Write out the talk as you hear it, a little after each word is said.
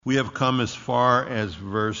We have come as far as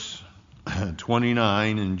verse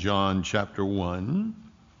 29 in John chapter 1,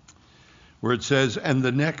 where it says, "And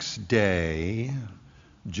the next day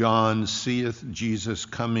John seeth Jesus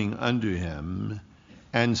coming unto him,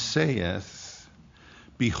 and saith,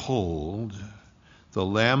 Behold, the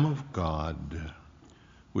Lamb of God,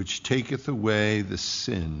 which taketh away the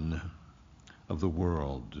sin of the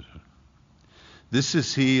world. This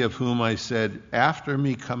is he of whom I said, After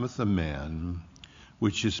me cometh a man,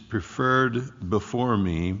 which is preferred before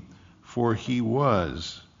me, for he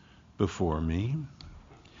was before me.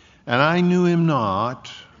 And I knew him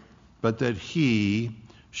not, but that he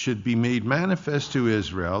should be made manifest to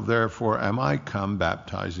Israel. Therefore am I come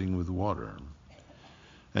baptizing with water.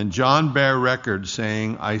 And John bare record,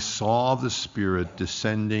 saying, I saw the Spirit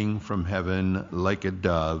descending from heaven like a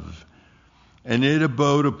dove, and it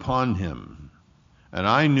abode upon him. And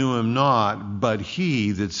I knew him not, but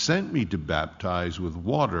he that sent me to baptize with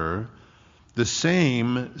water, the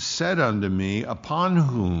same said unto me, Upon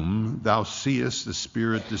whom thou seest the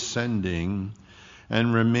Spirit descending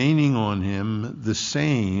and remaining on him, the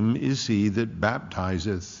same is he that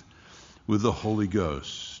baptizeth with the Holy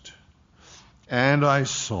Ghost. And I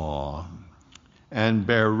saw and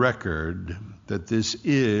bear record that this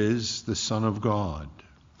is the Son of God.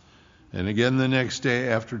 And again the next day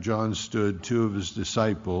after John stood, two of his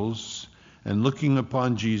disciples, and looking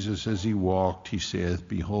upon Jesus as he walked, he saith,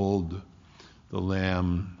 Behold, the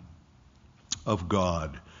Lamb of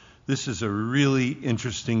God." This is a really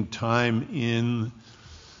interesting time in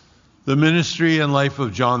the ministry and life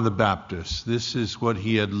of John the Baptist. This is what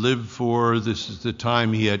he had lived for. This is the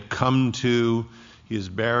time he had come to. He is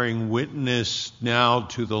bearing witness now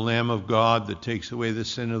to the Lamb of God that takes away the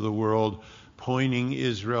sin of the world, pointing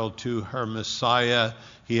Israel to her Messiah.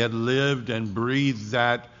 He had lived and breathed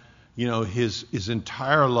that, his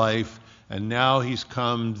entire life, and now he's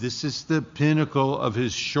come. This is the pinnacle of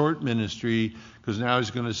his short ministry, because now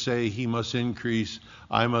he's going to say, he must increase,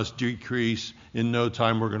 I must decrease. In no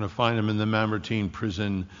time we're going to find him in the Mamertine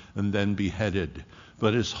prison and then beheaded.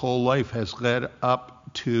 But his whole life has led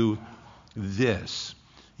up to this.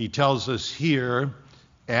 He tells us here,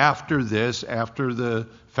 after this, after the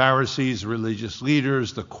Pharisees, religious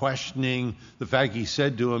leaders, the questioning, the fact he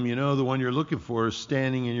said to him, the one you're looking for is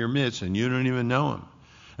standing in your midst and you don't even know him.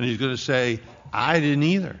 And he's going to say, I didn't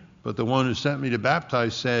either. But the one who sent me to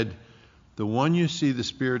baptize said, the one you see the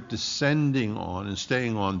Spirit descending on and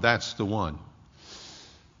staying on, that's the one.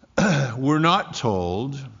 We're not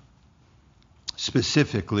told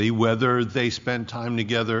specifically whether they spent time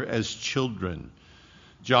together as children.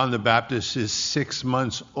 John the Baptist is 6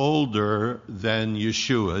 months older than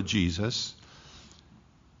Yeshua, Jesus.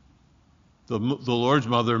 The Lord's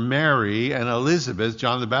mother, Mary, and Elizabeth,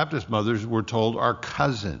 John the Baptist's mothers, we're told are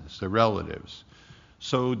cousins, they're relatives.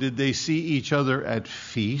 So did they see each other at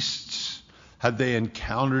feasts? Had they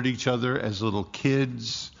encountered each other as little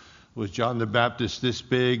kids? Was John the Baptist this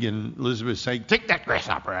big and Elizabeth saying, take that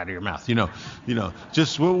grasshopper out of your mouth?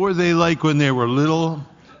 Just what were they like when they were little?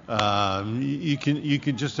 You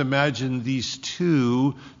can just imagine these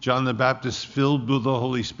two, John the Baptist filled with the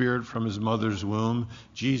Holy Spirit from his mother's womb,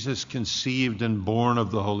 Jesus conceived and born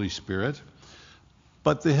of the Holy Spirit.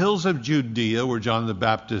 But the hills of Judea, where John the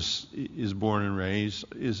Baptist is born and raised,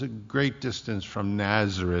 is a great distance from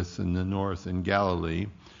Nazareth in the north in Galilee.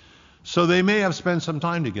 So they may have spent some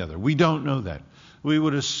time together. We don't know that. We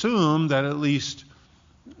would assume that at least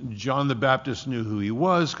John the Baptist knew who he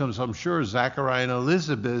was, because I'm sure Zachariah and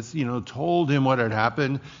Elizabeth, told him what had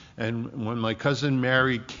happened. And when my cousin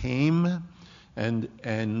Mary came, and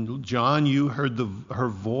John, you heard her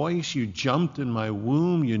voice, you jumped in my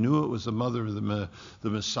womb, you knew it was the mother of the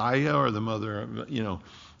Messiah, or the mother,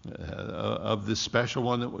 of this special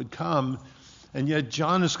one that would come. And yet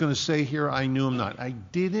John is going to say here, I knew him not. I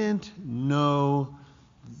didn't know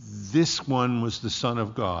this one was the Son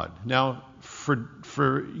of God. Now,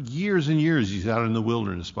 for years and years, he's out in the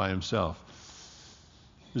wilderness by himself.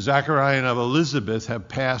 Zachariah and Elizabeth have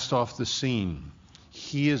passed off the scene.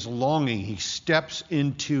 He is longing. He steps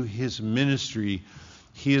into his ministry.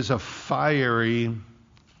 He is a fiery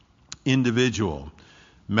individual.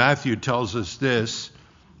 Matthew tells us this,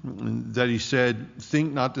 that he said,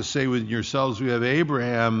 think not to say within yourselves, we have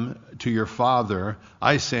Abraham to your father.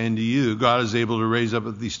 I say unto you, God is able to raise up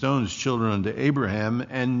of these stones children unto Abraham.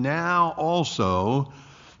 And now also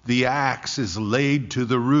the axe is laid to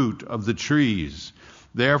the root of the trees.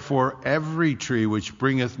 Therefore every tree which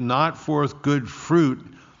bringeth not forth good fruit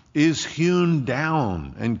is hewn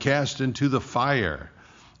down and cast into the fire.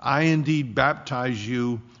 I indeed baptize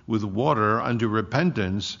you with water unto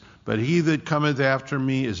repentance, But he that cometh after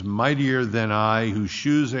me is mightier than I, whose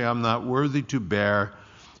shoes I am not worthy to bear.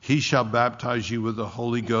 He shall baptize you with the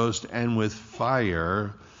Holy Ghost and with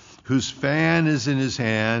fire, whose fan is in his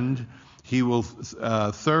hand. He will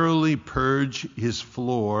thoroughly purge his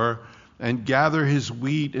floor and gather his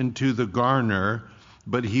wheat into the garner,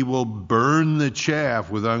 but he will burn the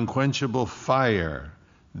chaff with unquenchable fire.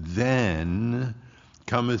 Then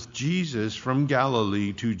cometh Jesus from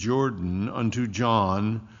Galilee to Jordan unto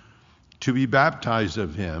John to be baptized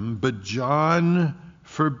of him. But John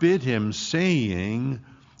forbid him, saying,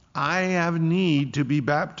 I have need to be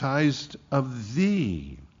baptized of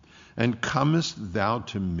thee, and comest thou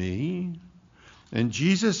to me? And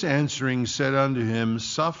Jesus answering said unto him,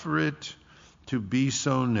 Suffer it to be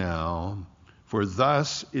so now, for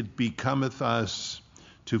thus it becometh us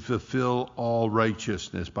to fulfill all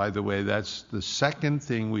righteousness. By the way, that's the second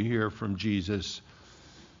thing we hear from Jesus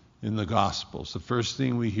in the Gospels. The first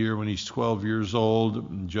thing we hear when he's 12 years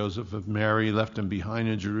old, Joseph of Mary left him behind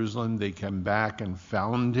in Jerusalem. They came back and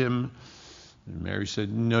found him. And Mary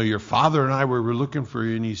said, No, your father and I were looking for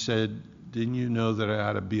you. And he said, Didn't you know that I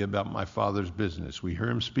ought to be about my Father's business? We hear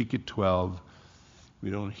him speak at 12.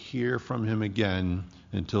 We don't hear from him again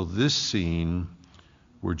until this scene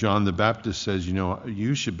where John the Baptist says,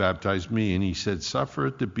 you should baptize me. And he said, Suffer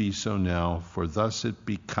it to be so now, for thus it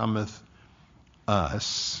becometh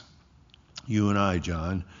us, you and I,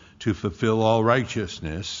 John, to fulfill all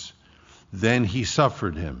righteousness. Then he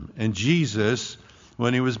suffered him. And Jesus,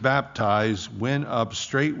 when he was baptized, went up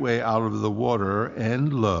straightway out of the water,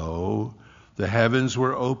 and lo, the heavens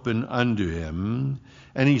were open unto him,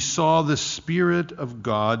 and he saw the Spirit of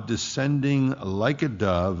God descending like a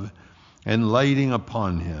dove and lighting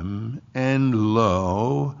upon him. And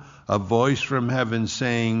lo, a voice from heaven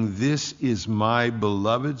saying, This is my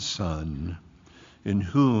beloved Son, in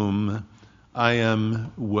whom I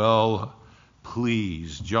am well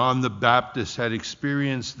pleased. John the Baptist had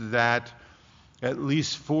experienced that at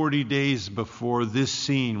least 40 days before this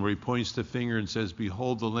scene where he points the finger and says,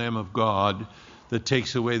 Behold the Lamb of God that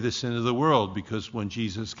takes away the sin of the world. Because when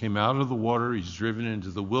Jesus came out of the water, he's driven into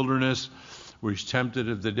the wilderness where he's tempted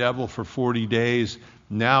of the devil for 40 days.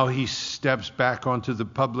 Now he steps back onto the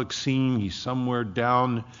public scene. He's somewhere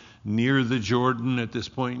down near the Jordan at this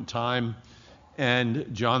point in time.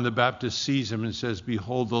 And John the Baptist sees him and says,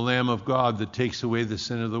 Behold the Lamb of God that takes away the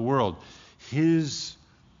sin of the world. His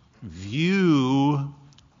view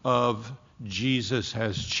of Jesus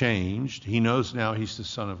has changed. He knows now he's the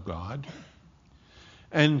Son of God.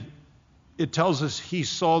 And it tells us he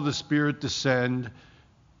saw the Spirit descend.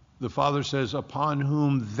 The Father says, Upon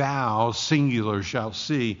whom thou, singular, shalt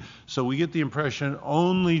see. So we get the impression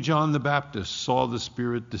only John the Baptist saw the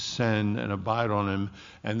Spirit descend and abide on him,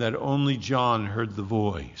 and that only John heard the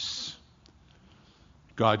voice.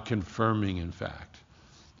 God confirming, in fact.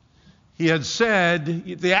 He had said,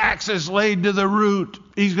 the axe is laid to the root.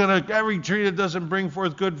 Every tree that doesn't bring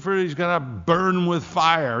forth good fruit, he's going to burn with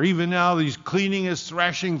fire. Even now, he's cleaning his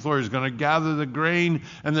threshing floor. He's going to gather the grain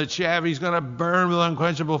and the chaff. He's going to burn with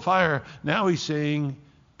unquenchable fire. Now he's saying,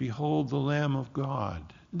 Behold the Lamb of God.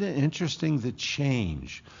 Isn't it interesting, the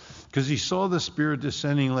change? Because he saw the Spirit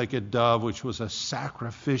descending like a dove, which was a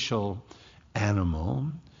sacrificial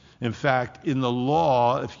animal. In fact, in the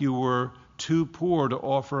law, if you were too poor to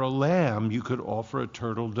offer a lamb, you could offer a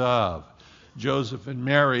turtle dove. Joseph and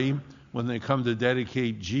Mary, when they come to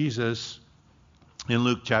dedicate Jesus, in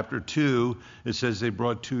Luke chapter 2, it says they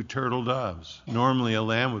brought 2 turtle doves. Normally a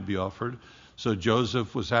lamb would be offered. So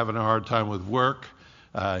Joseph was having a hard time with work.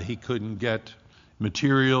 He couldn't get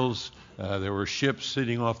materials. There were ships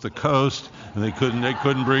sitting off the coast, and they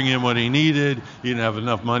couldn't bring him what he needed. He didn't have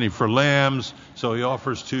enough money for lambs, so he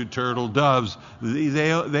offers 2 turtle doves.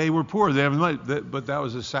 They were poor. They have money, but that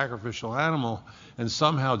was a sacrificial animal. And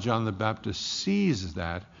somehow John the Baptist sees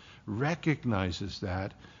that, recognizes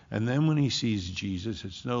that, and then when he sees Jesus,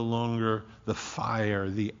 it's no longer the fire,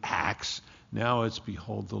 the axe. Now it's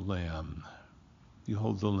Behold the Lamb.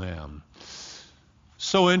 Behold the Lamb.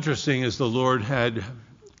 So interesting, as the Lord had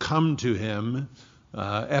come to him,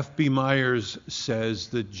 F.B. Myers says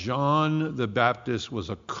that John the Baptist was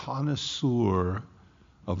a connoisseur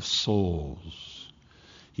of souls.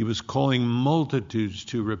 He was calling multitudes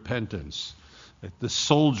to repentance. The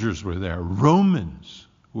soldiers were there. Romans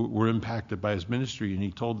were impacted by his ministry, and he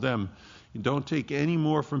told them, don't take any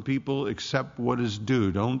more from people except what is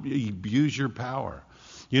due. Don't abuse your power.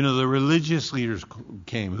 The religious leaders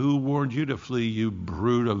came. Who warned you to flee, you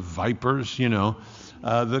brood of vipers?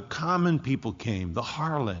 The common people came. The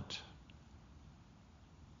harlot.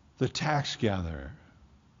 The tax gatherer.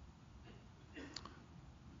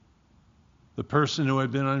 The person who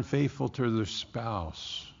had been unfaithful to their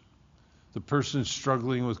spouse. The person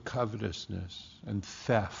struggling with covetousness and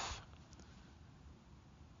theft.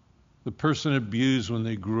 The person abused when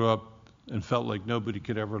they grew up and felt like nobody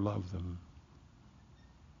could ever love them.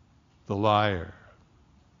 The liar.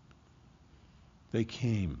 They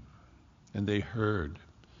came and they heard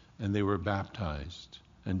and they were baptized.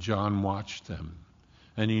 And John watched them.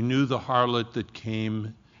 And he knew the harlot that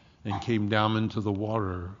came down into the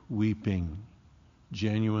water, weeping,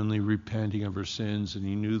 genuinely repenting of her sins. And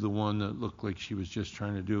he knew the one that looked like she was just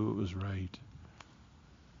trying to do what was right.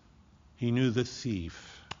 He knew the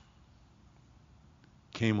thief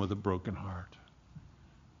came with a broken heart.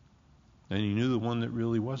 And he knew the one that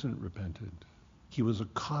really wasn't repentant. He was a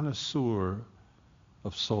connoisseur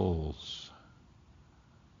of souls.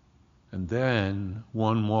 And then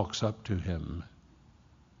one walks up to him,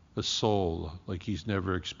 a soul like he's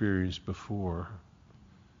never experienced before.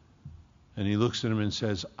 And he looks at him and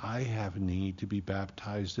says, I have need to be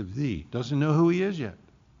baptized of thee. Doesn't know who he is yet.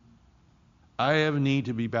 I have need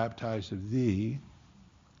to be baptized of thee.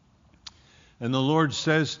 And the Lord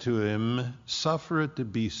says to him, suffer it to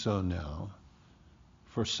be so now,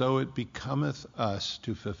 for so it becometh us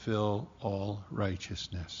to fulfill all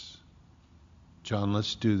righteousness. John,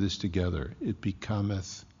 let's do this together. It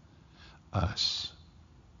becometh us.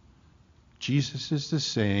 Jesus is the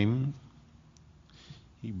same,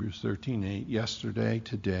 Hebrews 13:8, yesterday,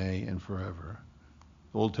 today, and forever.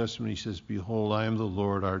 The Old Testament, he says, behold, I am the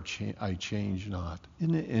Lord, I change not.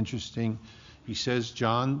 Isn't it interesting? He says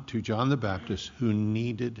to John the Baptist, who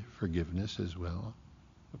needed forgiveness as well,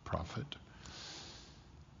 a prophet.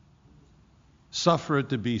 Suffer it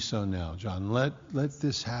to be so now, John. Let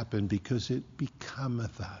this happen because it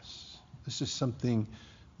becometh us. This is something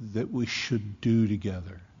that we should do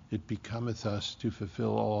together. It becometh us to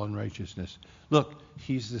fulfill all unrighteousness. Look,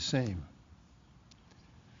 he's the same.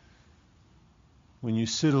 When you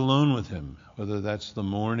sit alone with him, whether that's the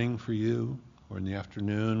morning for you or in the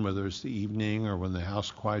afternoon, whether it's the evening or when the house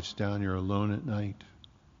quiets down, you're alone at night.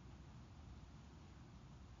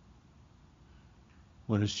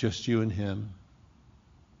 When it's just you and him.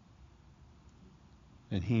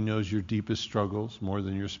 And he knows your deepest struggles more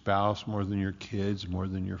than your spouse, more than your kids, more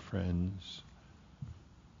than your friends.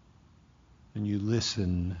 And you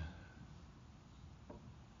listen.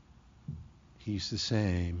 He's the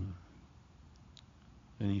same.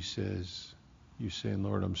 And he says, you're saying,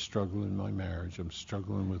 Lord, I'm struggling in my marriage. I'm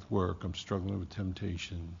struggling with work. I'm struggling with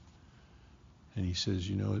temptation. And he says,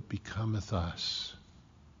 it becometh us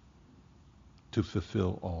to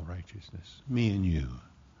fulfill all righteousness. Me and you.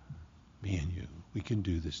 Me and you. We can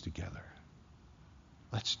do this together.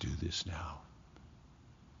 Let's do this now.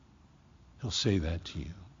 He'll say that to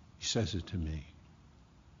you. He says it to me.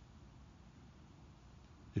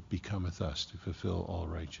 It becometh us to fulfill all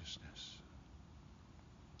righteousness.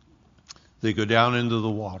 They go down into the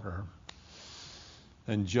water,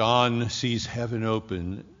 and John sees heaven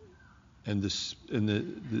open, and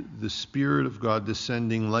the Spirit of God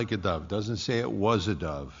descending like a dove. Doesn't say it was a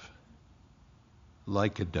dove.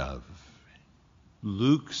 Like a dove.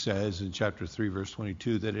 Luke says in chapter 3, verse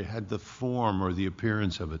 22, that it had the form or the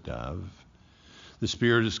appearance of a dove. The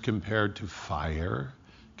Spirit is compared to fire,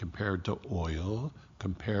 compared to oil,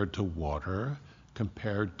 compared to water,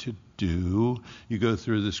 compared to dew. You go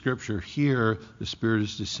through the scripture. Here, the Spirit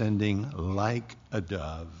is descending like a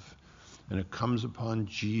dove, and it comes upon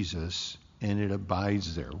Jesus, and it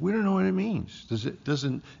abides there. We don't know what it means.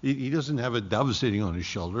 He doesn't have a dove sitting on his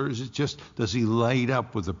shoulder. Is it just, does he light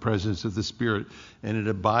up with the presence of the Spirit, and it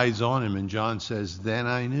abides on him? And John says, then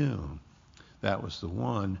I knew that was the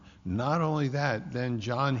one. Not only that, then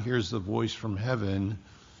John hears the voice from heaven,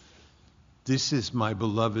 this is my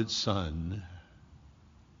beloved Son,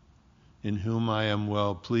 in whom I am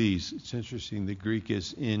well pleased. It's interesting, the Greek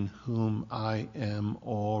is, in whom I am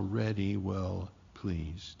already well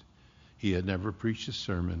pleased. He had never preached a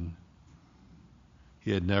sermon.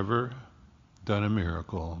 He had never done a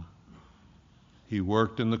miracle. He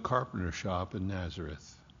worked in the carpenter shop in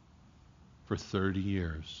Nazareth for 30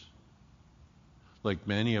 years. Like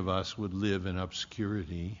many of us would live in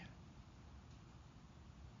obscurity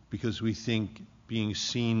because we think being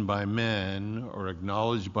seen by men or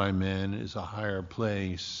acknowledged by men is a higher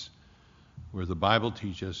place, where the Bible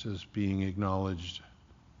teaches us being acknowledged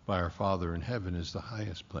by our Father in heaven is the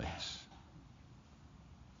highest place.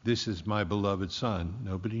 This is my beloved Son,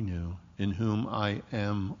 nobody knew, in whom I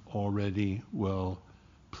am already well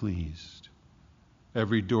pleased.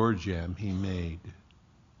 Every door jamb he made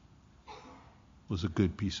was a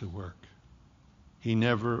good piece of work. He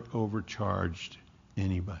never overcharged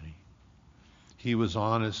anybody. He was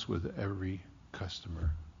honest with every customer.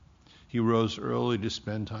 He rose early to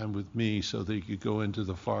spend time with me so that he could go into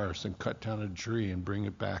the forest and cut down a tree and bring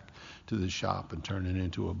it back to the shop and turn it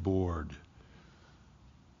into a board.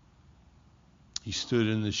 He stood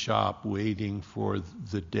in the shop waiting for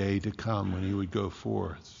the day to come when he would go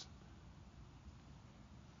forth.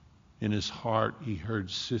 In his heart, he heard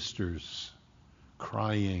sisters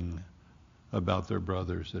crying about their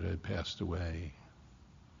brothers that had passed away.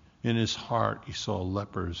 In his heart, he saw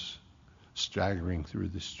lepers staggering through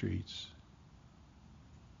the streets.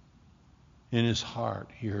 In his heart,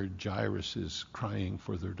 he heard Jairuses crying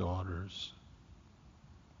for their daughters.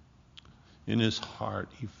 In his heart,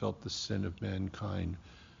 he felt the sin of mankind,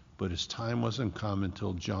 but his time wasn't come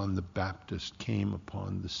until John the Baptist came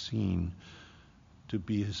upon the scene to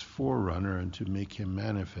be his forerunner and to make him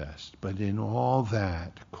manifest. But in all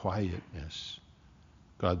that quietness,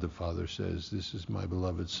 God the Father says, "This is my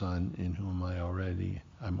beloved Son, in whom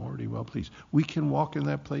I'm already well pleased." We can walk in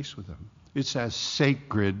that place with him. It's as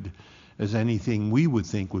sacred as anything we would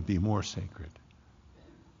think would be more sacred.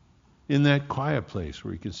 In that quiet place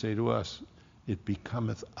where he can say to us, "It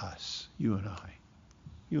becometh us," you and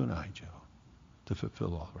I, Joe, to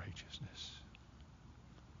fulfill all righteousness.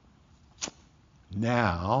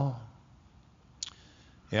 Now,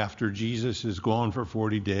 after Jesus is gone for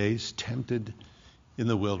 40 days, tempted in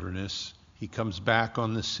the wilderness, he comes back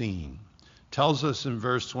on the scene. Tells us in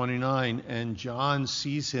verse 29, and John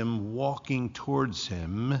sees him walking towards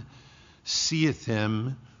him, seeth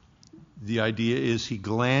him. The idea is he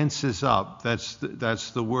glances up. That's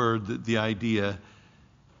the word, the idea.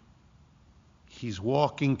 He's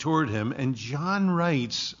walking toward him, and John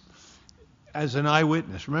writes as an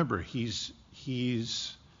eyewitness. Remember, he's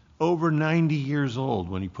over 90 years old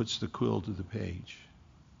when he puts the quill to the page.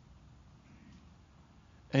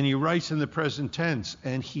 And he writes in the present tense,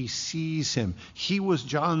 and he sees him. He was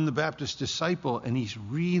John the Baptist's disciple, and he's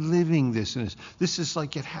reliving this. And this is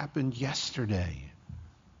like it happened yesterday.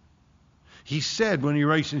 He said when he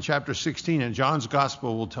writes in chapter 16, and John's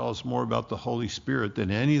gospel will tell us more about the Holy Spirit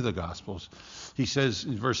than any of the gospels. He says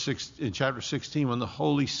in chapter 16, when the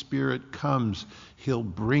Holy Spirit comes, he'll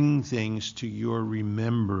bring things to your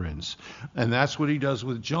remembrance. And that's what he does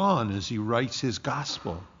with John as he writes his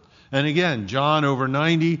gospel. And again, John over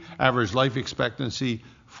 90, average life expectancy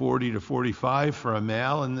 40 to 45 for a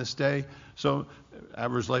male in this day. So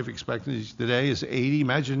average life expectancy today is 80.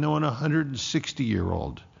 Imagine knowing a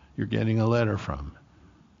 160-year-old you're getting a letter from.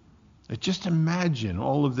 Just imagine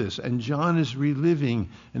all of this. And John is reliving,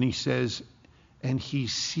 and he says, and he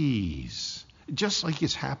sees, just like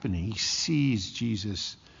it's happening, he sees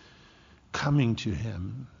Jesus coming to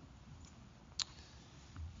him.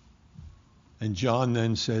 And John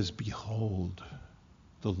then says, "Behold,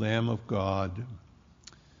 the Lamb of God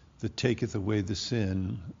that taketh away the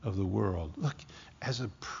sin of the world." Look, as a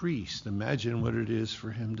priest, imagine what it is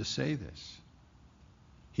for him to say this.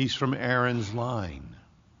 He's from Aaron's line.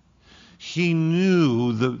 He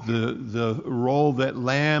knew the role that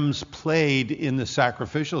lambs played in the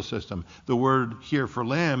sacrificial system. The word here for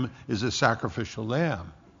lamb is a sacrificial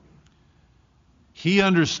lamb. He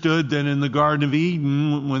understood that in the Garden of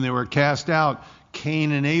Eden, when they were cast out,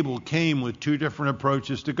 Cain and Abel came with two different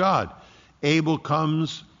approaches to God. Abel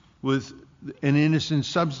comes with an innocent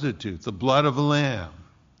substitute, the blood of a lamb.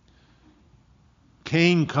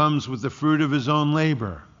 Cain comes with the fruit of his own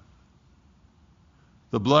labor.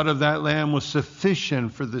 The blood of that lamb was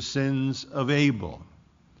sufficient for the sins of Abel.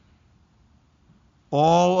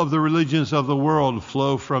 All of the religions of the world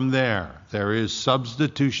flow from there. There is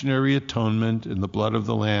substitutionary atonement in the blood of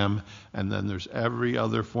the lamb, and then there's every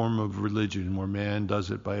other form of religion where man does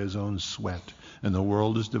it by his own sweat, and the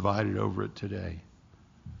world is divided over it today.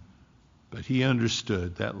 But he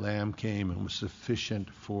understood that lamb came and was sufficient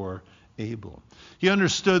for Abel. He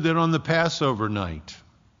understood that on the Passover night,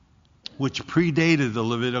 which predated the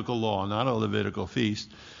Levitical law, not a Levitical feast,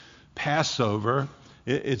 Passover,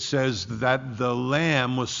 it says that the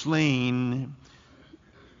lamb was slain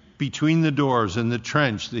between the doors in the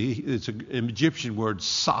trench. It's an Egyptian word,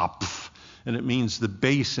 saph, and it means the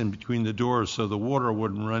basin between the doors so the water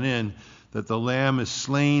wouldn't run in, that the lamb is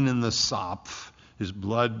slain in the saph. His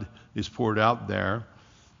blood is poured out there,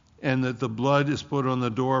 and that the blood is put on the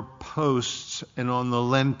door posts and on the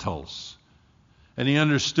lintels. And he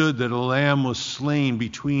understood that a lamb was slain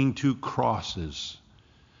between two crosses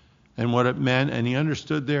and what it meant. And he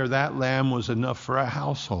understood there that lamb was enough for a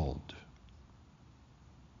household.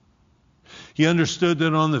 He understood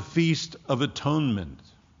that on the Feast of Atonement,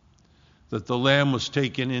 that the lamb was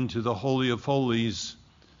taken into the Holy of Holies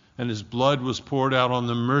and his blood was poured out on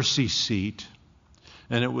the mercy seat,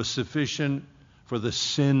 and it was sufficient for the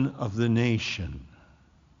sin of the nation.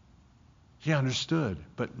 He understood.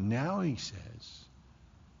 But now he says,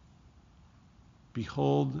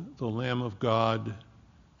 behold the Lamb of God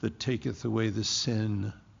that taketh away the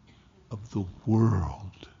sin of the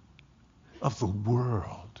world. Of the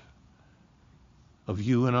world. Of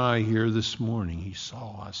you and I here this morning. He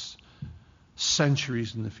saw us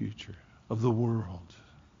centuries in the future. Of the world.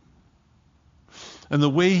 And the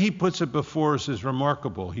way he puts it before us is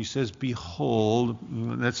remarkable. He says, behold,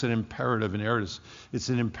 that's an imperative in Aratus. It's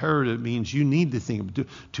an imperative. It means you need to think.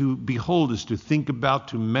 To behold is to think about,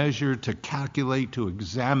 to measure, to calculate, to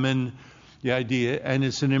examine the idea. And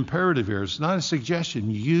it's an imperative here. It's not a suggestion.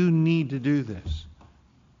 You need to do this.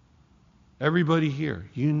 Everybody here,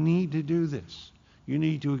 you need to do this. You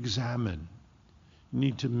need to examine. You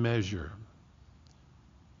need to measure.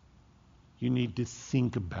 You need to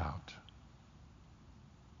think about.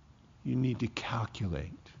 You need to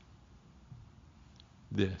calculate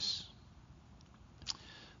this.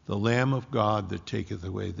 The Lamb of God that taketh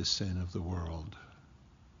away the sin of the world.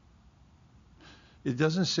 It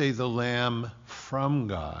doesn't say the Lamb from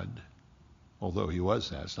God, although he was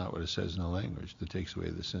that. It's not what it says in the language, that takes away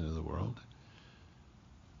the sin of the world.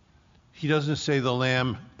 He doesn't say the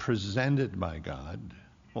Lamb presented by God,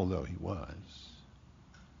 although he was.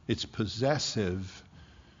 It's possessive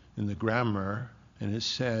in the grammar. And it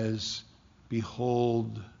says,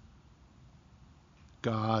 behold,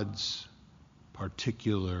 God's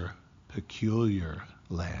particular, peculiar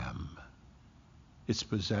Lamb. It's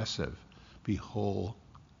possessive. Behold,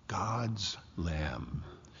 God's Lamb.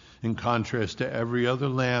 In contrast to every other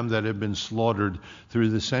lamb that had been slaughtered through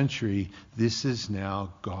the century, this is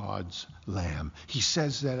now God's Lamb. He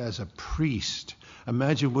says that as a priest.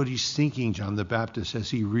 Imagine what he's thinking, John the Baptist,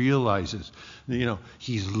 as he realizes,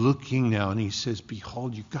 he's looking now and he says,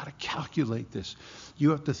 behold, you've got to calculate this.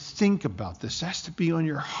 You have to think about this. It has to be on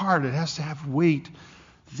your heart. It has to have weight.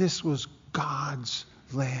 This was God's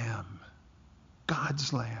Lamb.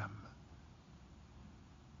 God's Lamb.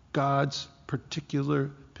 God's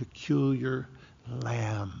particular, peculiar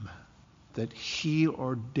Lamb that he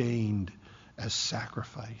ordained as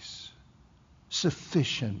sacrifice.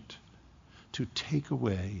 Sufficient to take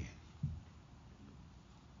away.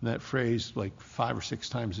 And that phrase, like 5 or 6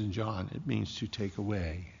 times in John, it means to take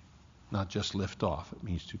away, not just lift off. It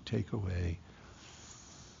means to take away.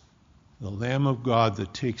 The Lamb of God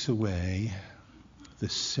that takes away the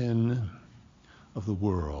sin of the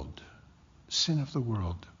world. Sin of the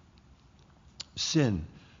world. Sin,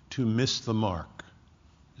 to miss the mark,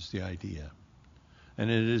 is the idea.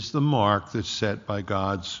 And it is the mark that's set by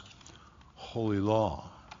God's holy law.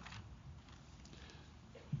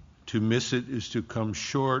 To miss it is to come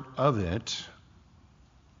short of it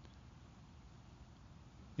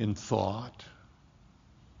in thought,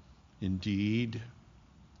 in deed,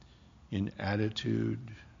 in attitude,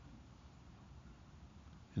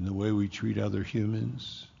 in the way we treat other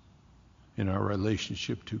humans, in our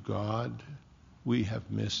relationship to God. We have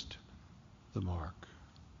missed the mark.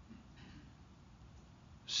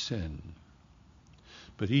 Sin.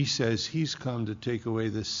 But he says he's come to take away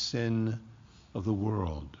the sin of the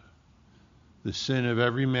world. The sin of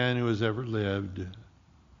every man who has ever lived,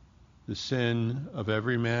 the sin of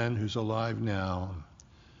every man who's alive now,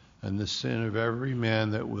 and the sin of every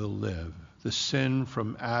man that will live. The sin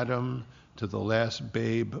from Adam to the last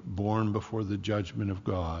babe born before the judgment of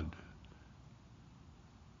God.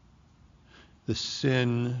 The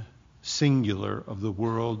sin, singular, of the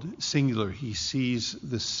world, singular. He sees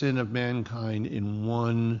the sin of mankind in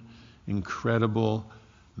one incredible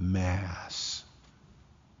mass.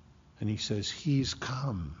 And he says he's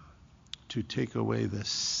come to take away the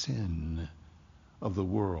sin of the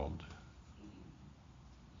world.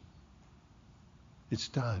 It's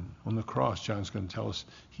done. On the cross, John's going to tell us,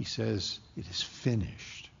 he says, it is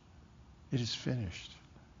finished. It is finished.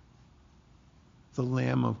 The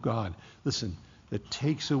Lamb of God. Listen, that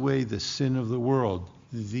takes away the sin of the world.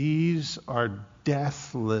 These are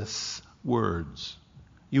deathless words.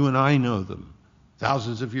 You and I know them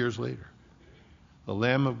thousands of years later. The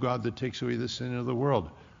Lamb of God that takes away the sin of the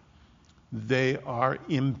world. They are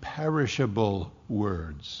imperishable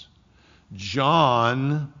words.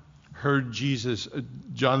 John heard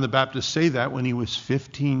John the Baptist say that when he was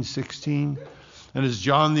 15, 16. And as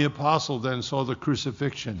John the Apostle then saw the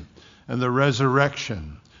crucifixion and the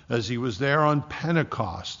resurrection, as he was there on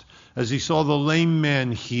Pentecost, as he saw the lame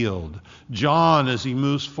man healed, John as he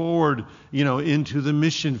moves forward, into the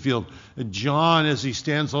mission field, John as he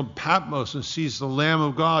stands on Patmos and sees the Lamb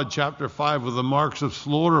of God, chapter 5, with the marks of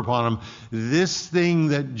slaughter upon him, this thing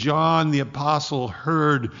that John the Apostle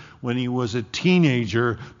heard when he was a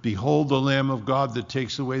teenager, behold the Lamb of God that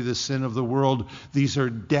takes away the sin of the world. These are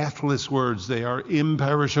deathless words. They are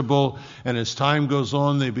imperishable. And as time goes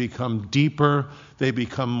on, they become deeper. They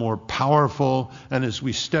become more powerful. And as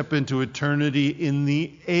we step into eternity in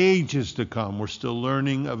the ages to come, we're still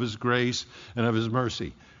learning of his grace and of his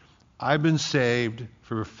mercy. I've been saved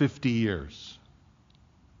for 50 years.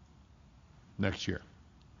 Next year.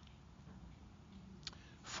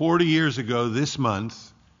 40 years ago this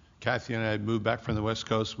month, Kathy and I had moved back from the West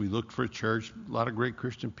Coast. We looked for a church, a lot of great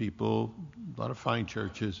Christian people, a lot of fine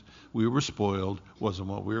churches. We were spoiled. Wasn't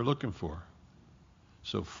what we were looking for.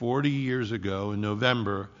 So 40 years ago, in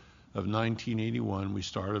November of 1981, we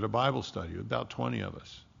started a Bible study, about 20 of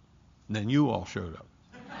us. And then you all showed up.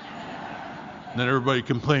 And then everybody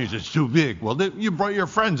complains, it's too big. Well, you brought your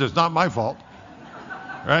friends. It's not my fault.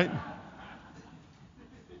 Right?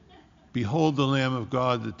 Behold the Lamb of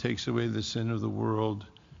God that takes away the sin of the world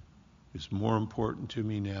is more important to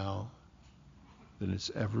me now than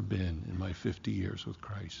it's ever been in my 50 years with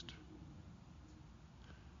Christ.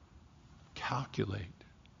 Calculate,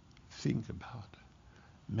 think about,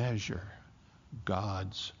 measure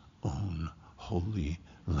God's own holy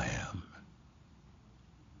Lamb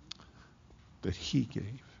that he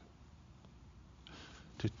gave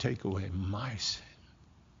to take away my sin.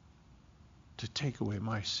 To take away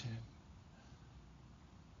my sin.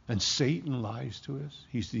 And Satan lies to us.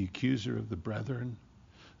 He's the accuser of the brethren.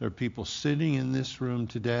 There are people sitting in this room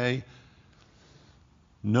today,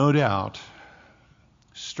 no doubt,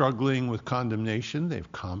 struggling with condemnation.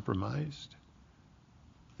 They've compromised.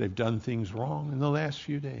 They've done things wrong in the last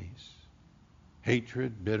few days.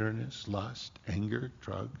 Hatred, bitterness, lust, anger,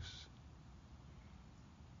 drugs.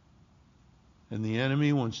 And the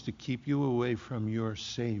enemy wants to keep you away from your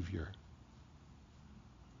Savior.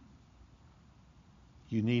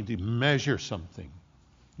 You need to measure something.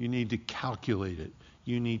 You need to calculate it.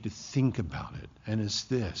 You need to think about it. And it's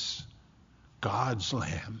this. God's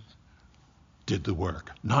Lamb did the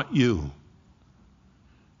work, not you.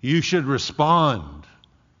 You should respond.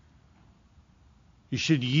 You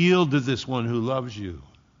should yield to this one who loves you.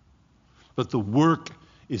 But the work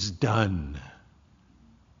is done.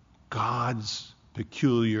 God's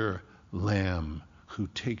peculiar Lamb who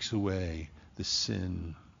takes away the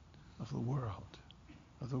sin of the world.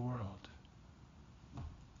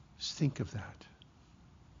 Just think of that.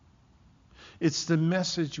 It's the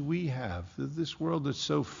message we have that this world is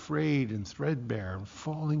so frayed and threadbare and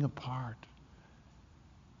falling apart.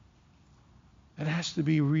 It has to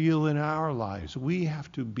be real in our lives. We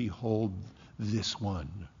have to behold this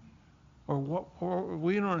one. Or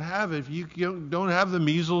we don't have it. If you don't have the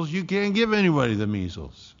measles, you can't give anybody the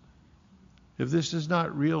measles. If this is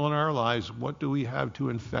not real in our lives, what do we have to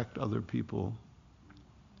infect other people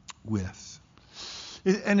with?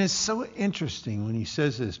 And it's so interesting when he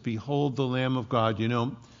says this, behold the Lamb of God. You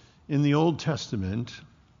know, in the Old Testament,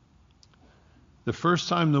 the first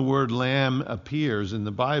time the word lamb appears in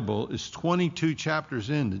the Bible is 22 chapters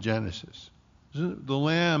into Genesis. The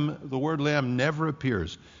word lamb never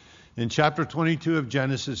appears. In chapter 22 of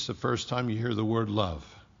Genesis, the first time you hear the word love.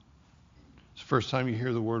 It's the first time you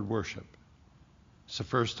hear the word worship. It's the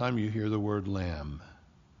first time you hear the word lamb.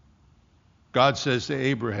 God says to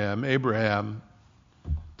Abraham, Abraham,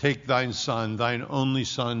 take thine son, thine only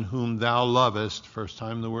son, whom thou lovest. First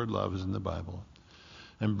time the word love is in the Bible.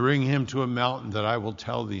 And bring him to a mountain that I will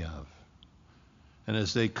tell thee of. And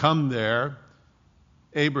as they come there,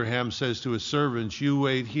 Abraham says to his servants, you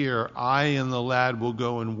wait here. I and the lad will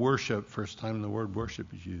go and worship. First time the word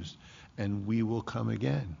worship is used. And we will come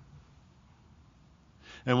again.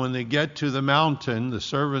 And when they get to the mountain, the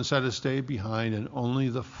servants had to stay behind, and only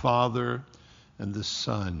the Father and the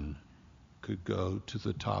Son could go to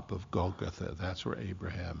the top of Golgotha. That's where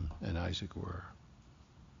Abraham and Isaac were.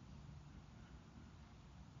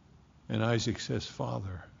 And Isaac says,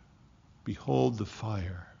 Father, behold the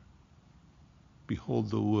fire. Behold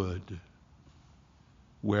the wood.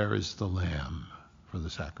 Where is the lamb for the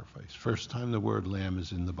sacrifice? First time the word lamb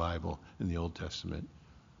is in the Bible, in the Old Testament.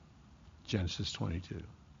 Genesis 22.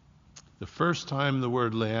 The first time the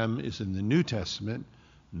word lamb is in the New Testament,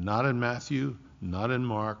 not in Matthew, not in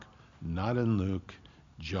Mark, not in Luke.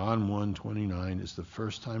 John 1:29 is the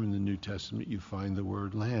first time in the New Testament you find the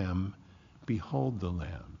word lamb. Behold the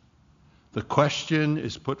lamb. The question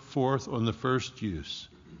is put forth on the first use.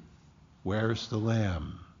 Where's the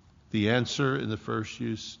lamb? The answer in the first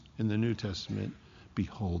use in the New Testament,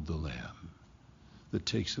 behold the lamb that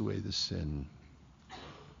takes away the sin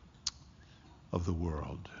of the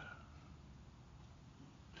world.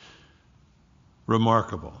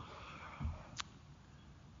 Remarkable.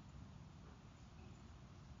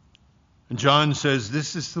 And John says,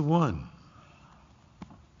 this is the one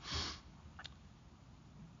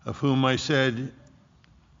of whom I said,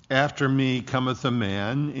 after me cometh a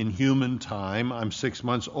man in human time. I'm 6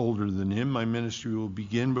 months older than him. My ministry will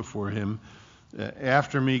begin before him.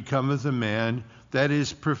 After me cometh a man that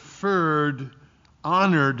is preferred,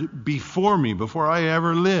 honored before me, before I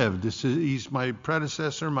ever lived. He's my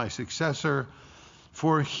predecessor, my successor,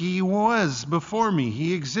 for he was before me.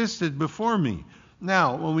 He existed before me.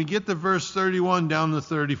 Now, when we get to verse 31 down to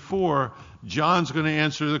 34, John's going to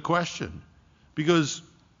answer the question. Because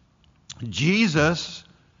Jesus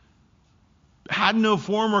had no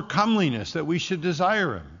form or comeliness that we should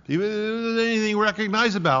desire him. If there was anything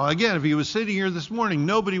recognizable. Again, if he was sitting here this morning,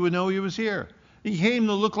 nobody would know he was here. He came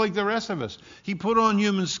to look like the rest of us. He put on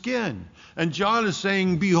human skin. And John is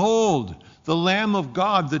saying, behold, the Lamb of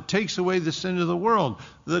God that takes away the sin of the world.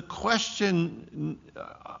 The question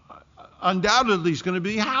undoubtedly is going to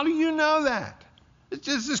be, how do you know that? It's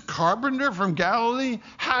just this carpenter from Galilee?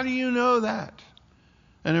 How do you know that?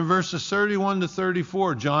 And in verses 31 to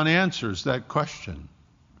 34, John answers that question.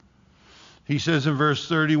 He says in verse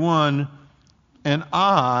 31, and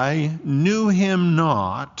I knew him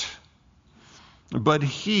not, but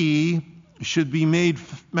he should be made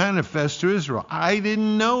manifest to Israel. I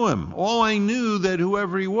didn't know him. All I knew that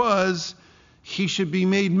whoever he was, he should be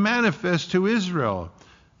made manifest to Israel.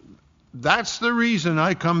 That's the reason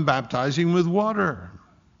I come baptizing with water.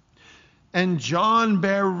 And John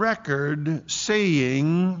bare record,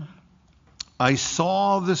 saying, I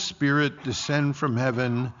saw the Spirit descend from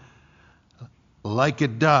heaven like a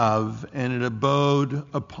dove, and it abode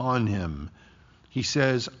upon him. He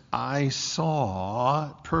says, I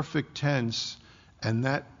saw, perfect tense, and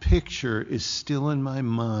that picture is still in my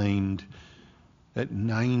mind at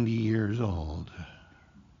 90 years old.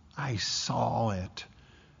 I saw it,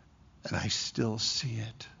 and I still see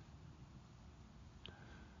it.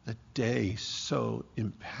 The day so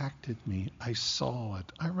impacted me. I saw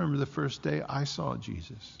it. I remember the first day I saw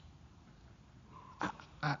Jesus.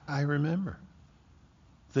 I remember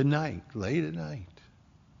the night, late at night,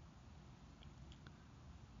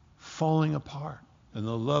 falling apart, and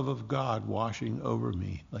the love of God washing over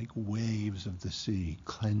me like waves of the sea,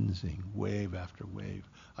 cleansing wave after wave.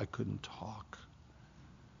 I couldn't talk.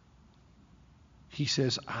 He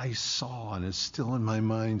says, I saw, and it's still in my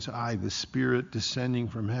mind's eye, the Spirit descending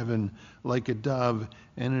from heaven like a dove,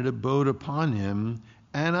 and it abode upon him.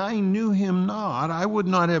 And I knew him not. I would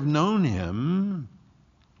not have known him,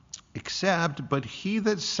 except, but he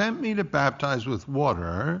that sent me to baptize with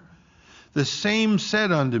water, the same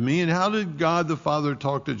said unto me, and how did God the Father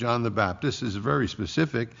talk to John the Baptist? This is very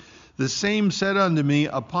specific. The same said unto me,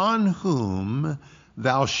 upon whom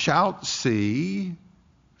thou shalt see,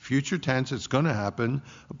 future tense, it's going to happen,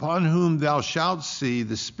 upon whom thou shalt see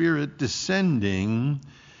the Spirit descending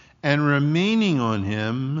and remaining on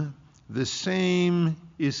him, the same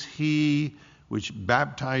is he which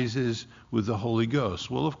baptizes with the Holy Ghost.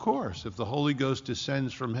 Well, of course, if the Holy Ghost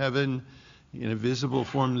descends from heaven in a visible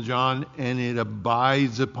form to John, and it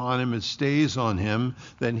abides upon him, it stays on him,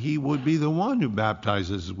 then he would be the one who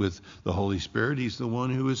baptizes with the Holy Spirit. He's the one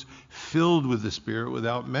who is filled with the Spirit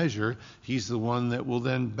without measure. He's the one that will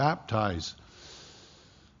then baptize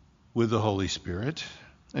with the Holy Spirit.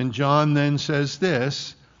 And John then says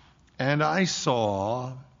this, and I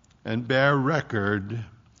saw and bear record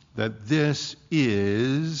that this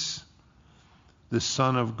is the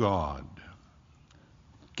Son of God.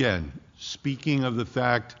 Again, speaking of the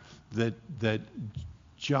fact that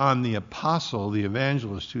John the Apostle, the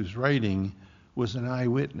evangelist who's writing, was an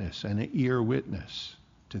eyewitness and an ear witness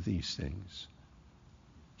to these things.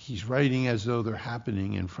 He's writing as though they're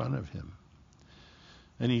happening in front of him.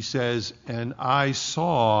 And he says, and I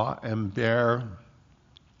saw and bear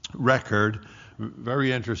record.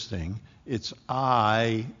 Very interesting. It's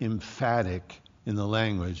I, emphatic in the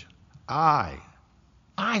language. I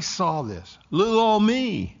saw this. Little old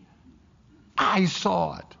me. I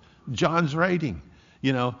saw it. John's writing,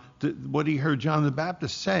 what he heard John the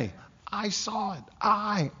Baptist say. I saw it.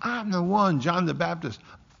 I'm the one, John the Baptist.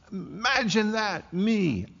 Imagine that,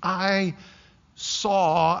 me. I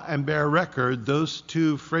saw and bear record. Those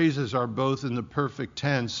two phrases are both in the perfect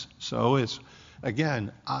tense. So it's,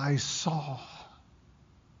 again, I saw.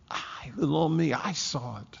 Little old me, I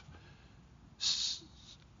saw it.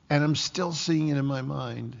 And I'm still seeing it in my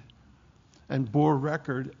mind. And bore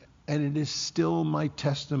record. And it is still my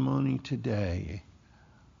testimony today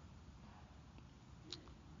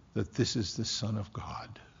that this is the Son of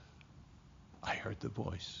God. I heard the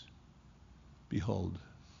voice. Behold,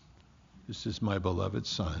 this is my beloved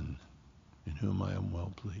Son, in whom I am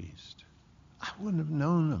well pleased. I wouldn't have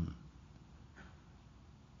known him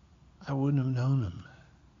I wouldn't have known him.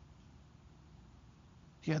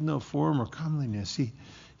 He had no form or comeliness. He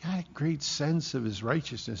had a great sense of his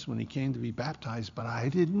righteousness when he came to be baptized, but I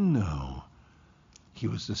didn't know he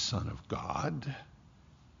was the Son of God.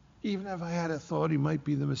 Even if I had a thought he might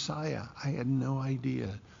be the Messiah, I had no idea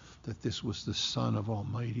that this was the Son of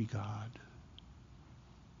Almighty God.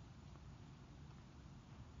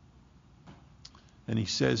 And he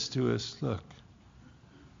says to us, look,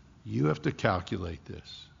 you have to calculate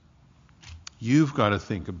this. You've got to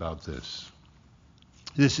think about this.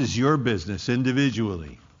 This is your business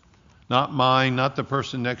individually. Not mine, not the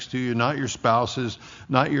person next to you, not your spouses,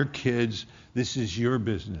 not your kids. This is your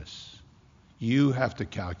business. You have to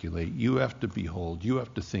calculate. You have to behold. You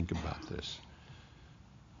have to think about this.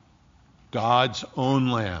 God's own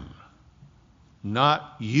lamb.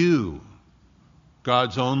 Not you.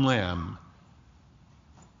 God's own lamb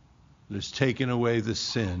that has taken away the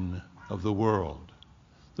sin of the world.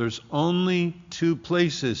 There's only two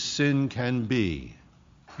places sin can be.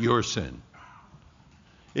 Your sin.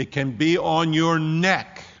 It can be on your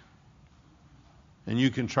neck, and you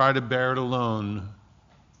can try to bear it alone,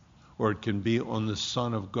 or it can be on the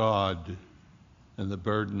Son of God, and the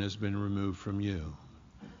burden has been removed from you.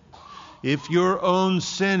 If your own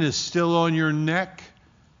sin is still on your neck,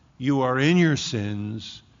 you are in your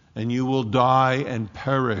sins, and you will die and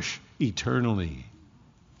perish eternally.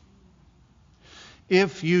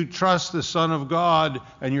 If you trust the Son of God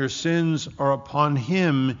and your sins are upon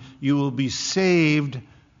him, you will be saved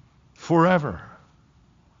forever.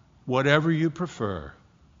 Whatever you prefer.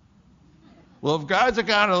 Well, if God's a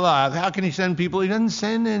God of love, how can he send people? He doesn't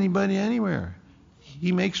send anybody anywhere.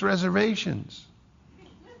 He makes reservations.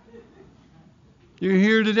 You're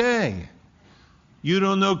here today. You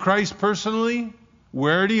don't know Christ personally?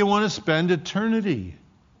 Where do you want to spend eternity?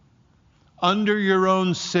 Under your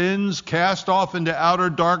own sins, cast off into outer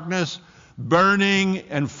darkness, burning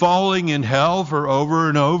and falling in hell for over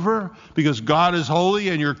and over, because God is holy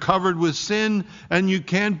and you're covered with sin and you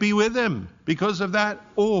can't be with him because of that?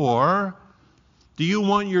 Or do you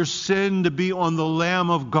want your sin to be on the Lamb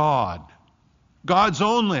of God? God's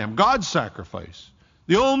own Lamb, God's sacrifice,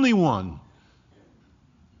 the only one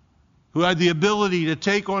who had the ability to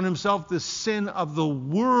take on himself the sin of the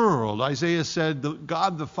world. Isaiah said,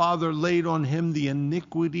 God the Father laid on him the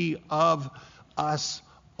iniquity of us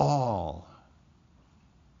all.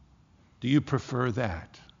 Do you prefer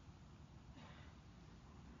that?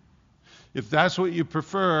 If that's what you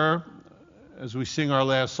prefer, as we sing our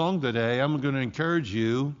last song today, I'm going to encourage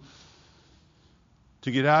you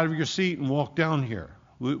to get out of your seat and walk down here.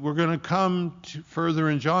 We're going to come further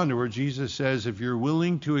in John to where Jesus says, if you're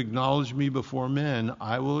willing to acknowledge me before men,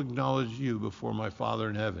 I will acknowledge you before my Father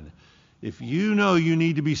in heaven. If you know you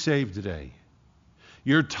need to be saved today,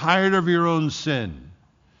 you're tired of your own sin,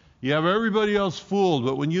 you have everybody else fooled,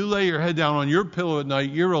 but when you lay your head down on your pillow at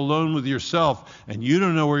night, you're alone with yourself, and you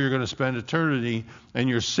don't know where you're going to spend eternity, and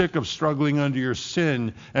you're sick of struggling under your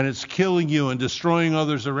sin, and it's killing you and destroying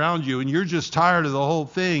others around you, and you're just tired of the whole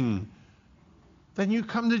thing, then you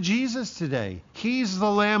come to Jesus today. He's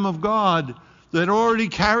the Lamb of God that already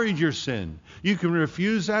carried your sin. You can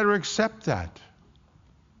refuse that or accept that.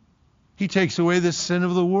 He takes away the sin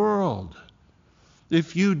of the world.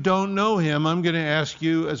 If you don't know him, I'm going to ask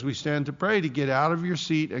you as we stand to pray to get out of your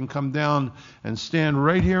seat and come down and stand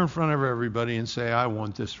right here in front of everybody and say, I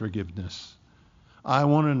want this forgiveness. I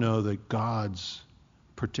want to know that God's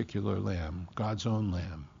particular lamb, God's own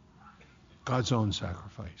lamb, God's own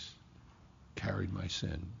sacrifice carried my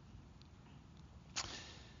sin.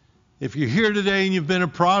 If you're here today and you've been a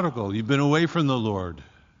prodigal, you've been away from the Lord,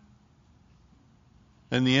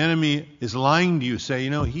 and the enemy is lying to you, say,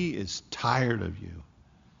 he is tired of you.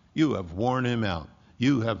 You have worn him out.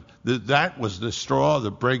 That was the straw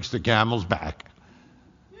that breaks the camel's back.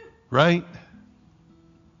 Right?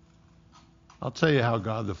 I'll tell you how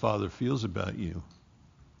God the Father feels about you.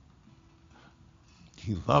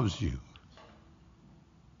 He loves you.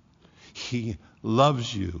 He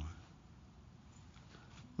loves you.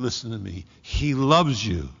 Listen to me. He loves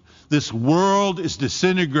you. This world is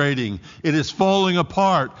disintegrating. It is falling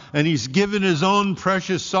apart. And he's given his own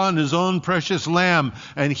precious son, his own precious lamb.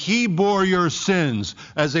 And he bore your sins.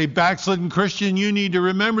 As a backslidden Christian, you need to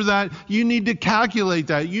remember that. You need to calculate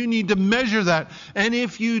that. You need to measure that. And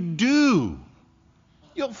if you do,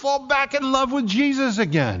 you'll fall back in love with Jesus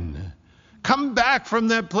again. Come back from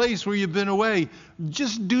that place where you've been away.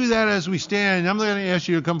 Just do that as we stand. I'm not going to ask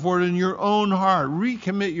you to come forward in your own heart.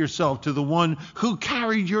 Recommit yourself to the one who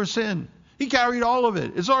carried your sin. He carried all of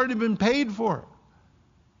it. It's already been paid for.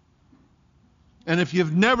 And if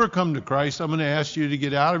you've never come to Christ, I'm going to ask you to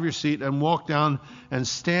get out of your seat and walk down and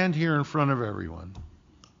stand here in front of everyone.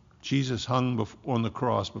 Jesus hung on the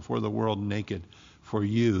cross before the world naked for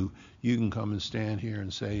you. You can come and stand here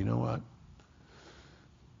and say, you know what?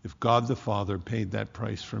 If God the Father paid that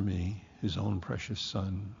price for me, his own precious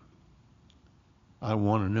Son, I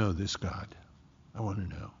want to know this God. I want to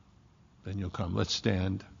know. Then you'll come. Let's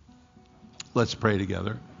stand. Let's pray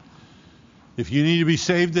together. If you need to be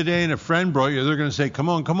saved today and a friend brought you, they're going to say, come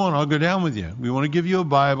on, I'll go down with you. We want to give you a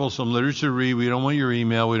Bible, some literature to read. We don't want your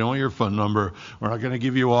email. We don't want your phone number. We're not going to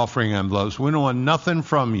give you offering envelopes. We don't want nothing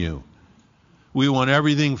from you. We want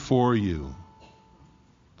everything for you.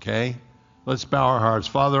 Okay? Let's bow our hearts.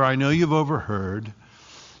 Father, I know you've overheard,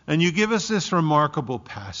 and you give us this remarkable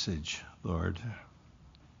passage, Lord.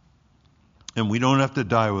 And we don't have to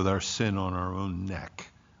die with our sin on our own neck,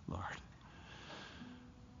 Lord.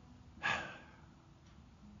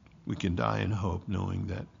 We can die in hope knowing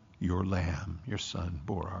that your Lamb, your Son,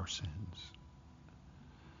 bore our sins.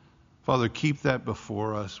 Father, keep that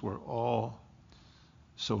before us. We're all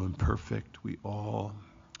so imperfect. We all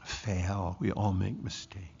fail. We all make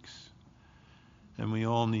mistakes. And we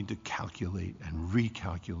all need to calculate and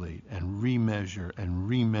recalculate and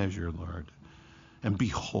remeasure, Lord. And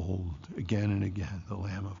behold, again and again, the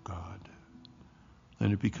Lamb of God.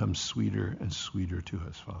 And it becomes sweeter and sweeter to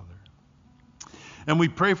us, Father. And we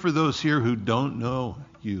pray for those here who don't know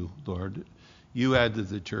you, Lord. You add to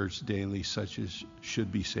the church daily such as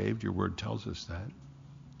should be saved. Your word tells us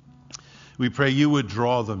that. We pray you would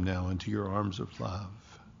draw them now into your arms of love.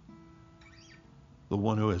 The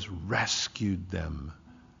one who has rescued them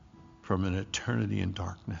from an eternity in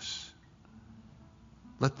darkness.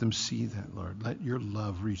 Let them see that, Lord. Let your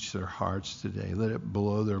love reach their hearts today. Let it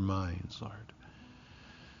blow their minds, Lord.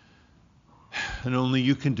 And only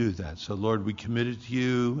you can do that. So, Lord, we commit it to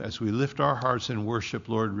you. As we lift our hearts in worship,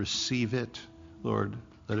 Lord, receive it. Lord,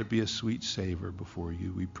 let it be a sweet savor before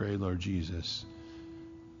you. We pray, Lord Jesus,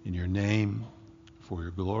 in your name, for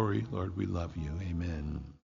your glory. Lord, we love you. Amen.